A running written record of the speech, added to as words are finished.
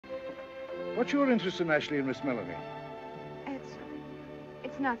What's your interest in Ashley and Miss Melanie?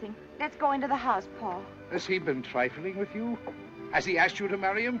 It's nothing. Let's go into the house, Paul. Has he been trifling with you? Has he asked you to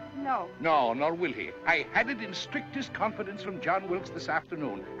marry him? No. No, nor will he. I had it in strictest confidence from John Wilkes this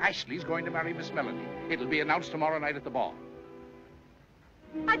afternoon. Ashley's going to marry Miss Melanie. It'll be announced tomorrow night at the ball.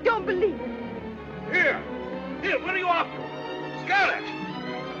 I don't believe it. Here, where are you off to? Scarlett!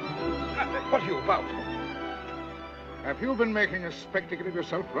 What are you about? Have you been making a spectacle of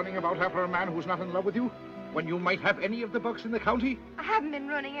yourself running about after a man who's not in love with you? When you might have any of the bucks in the county? I haven't been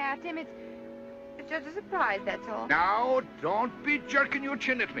running after him. It's just a surprise, that's all. Now, don't be jerking your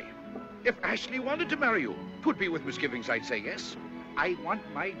chin at me. If Ashley wanted to marry you, 'twould be with misgivings I'd say yes. I want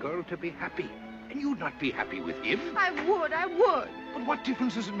my girl to be happy. And you'd not be happy with him. I would. But what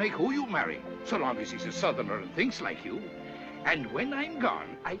difference does it make who you marry, so long as he's a southerner and thinks like you? And when I'm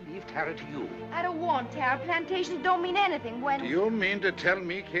gone, I leave Tara to you. I don't want Tara. Plantations don't mean anything when... Do you mean to tell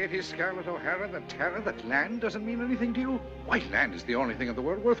me, Katie Scarlett O'Hara, that Tara, that land doesn't mean anything to you? Why, land is the only thing in the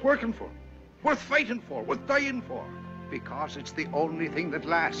world worth working for, worth fighting for, worth dying for. Because it's the only thing that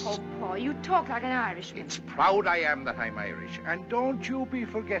lasts. Oh, Paul, you talk like an Irishman. It's proud I am that I'm Irish. And don't you be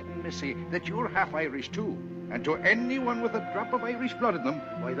forgetting, Missy, that you're half Irish too. And to anyone with a drop of Irish blood in them,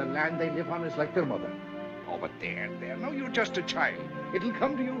 why, the land they live on is like their mother. Oh, but there, now you're just a child. It'll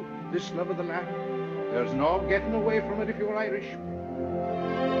come to you, this love of the land. There's no getting away from it if you're Irish.